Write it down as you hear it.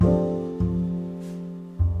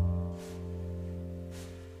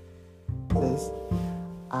is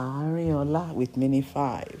Ariola with Mini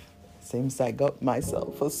 5. Seems I got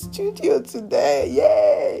myself a studio today.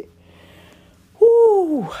 Yay!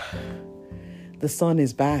 Woo! The sun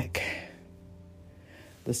is back.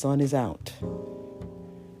 The sun is out.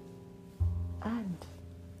 And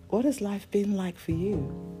what has life been like for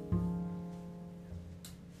you?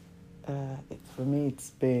 For me,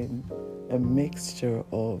 it's been a mixture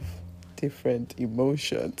of different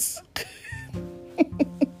emotions.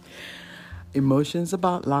 Emotions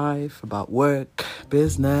about life, about work,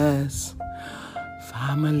 business,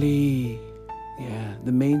 family. Yeah,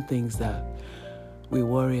 the main things that we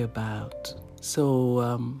worry about. So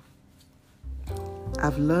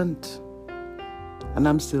I've learned, and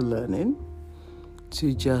I'm still learning,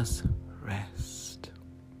 to just rest.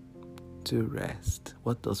 To rest.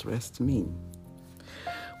 What does rest mean?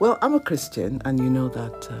 Well, I'm a Christian, and you know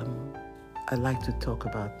that I like to talk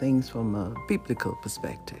about things from a biblical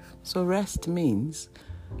perspective. So rest means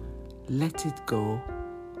let it go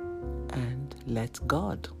and let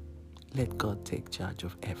God take charge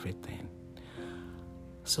of everything.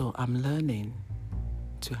 So I'm learning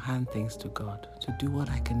to hand things to God, to do what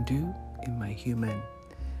I can do in my human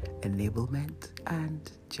enablement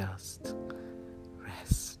and just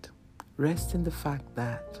rest. Rest in the fact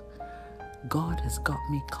that God has got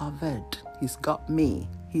me covered. He's got me.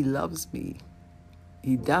 He loves me.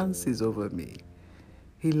 He dances over me.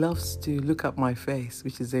 He loves to look at my face,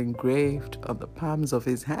 which is engraved on the palms of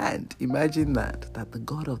his hand. Imagine that the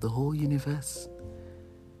God of the whole universe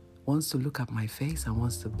wants to look at my face and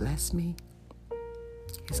wants to bless me.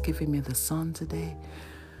 He's giving me the sun today.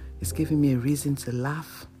 He's giving me a reason to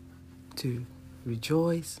laugh, to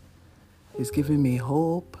rejoice. He's giving me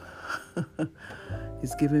hope.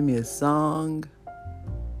 He's giving me a song.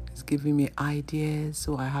 He's giving me ideas.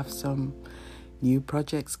 So I have some new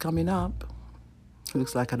projects coming up. It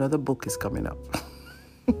looks like another book is coming up.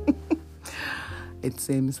 It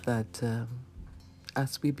seems that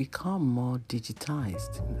as we become more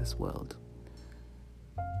digitized in this world,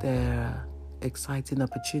 there are exciting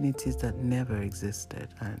opportunities that never existed,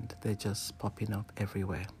 and they're just popping up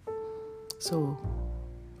everywhere. So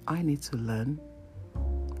I need to learn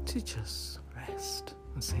to just rest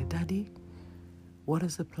and say, Daddy, what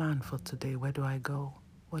is the plan for today? Where do I go?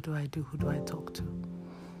 What do I do? Who do I talk to?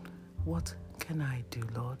 What can I do,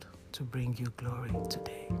 Lord, to bring you glory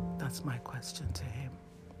today? That's my question to him.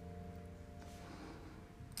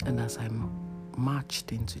 And as I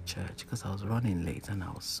marched into church, because I was running late and I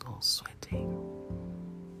was all sweating,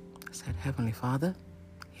 I said, Heavenly Father,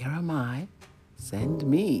 here am I. Send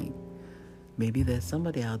me. Maybe there's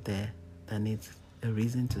somebody out there that needs a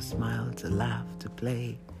reason to smile, to laugh, to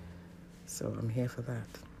play. So I'm here for that.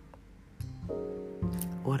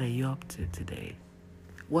 What are you up to today?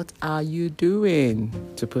 What are you doing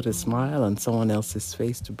to put a smile on someone else's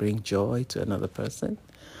face, to bring joy to another person?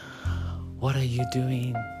 What are you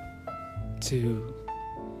doing to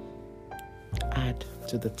add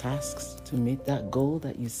to the tasks to meet that goal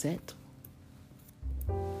that you set?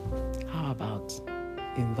 How about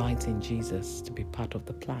inviting Jesus to be part of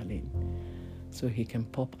the planning so he can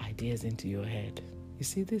pop ideas into your head? You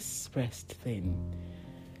see, this rest thing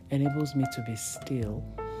enables me to be still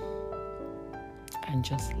and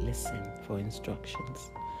just listen for instructions.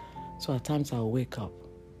 So at times I'll wake up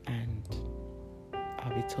and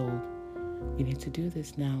I'll be told, you need to do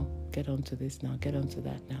this now, get onto this now, get onto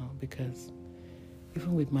that now, because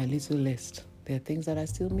even with my little list, there are things that I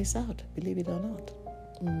still miss out, believe it or not.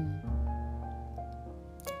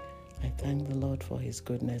 I thank the Lord for his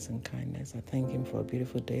goodness and kindness. I thank him for a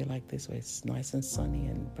beautiful day like this where it's nice and sunny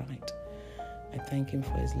and bright. I thank him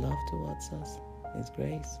for his love towards us, his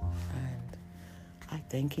grace, and I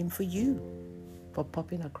thank him for you, for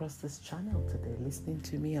popping across this channel today, listening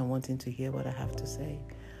to me and wanting to hear what I have to say.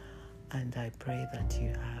 And I pray that you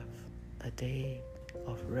have a day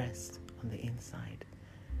of rest on the inside,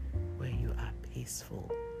 where you are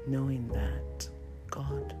peaceful, knowing that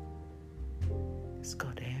God has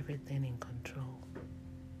got everything in control.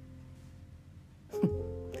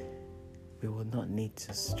 We will not need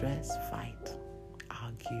to stress, fight,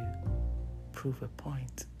 argue, prove a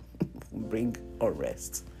point, bring or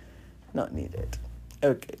rest. Not needed.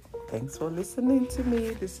 Okay, thanks for listening to me.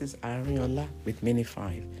 This is Ariola with Mini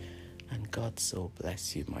 5. And God so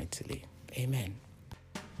bless you mightily. Amen.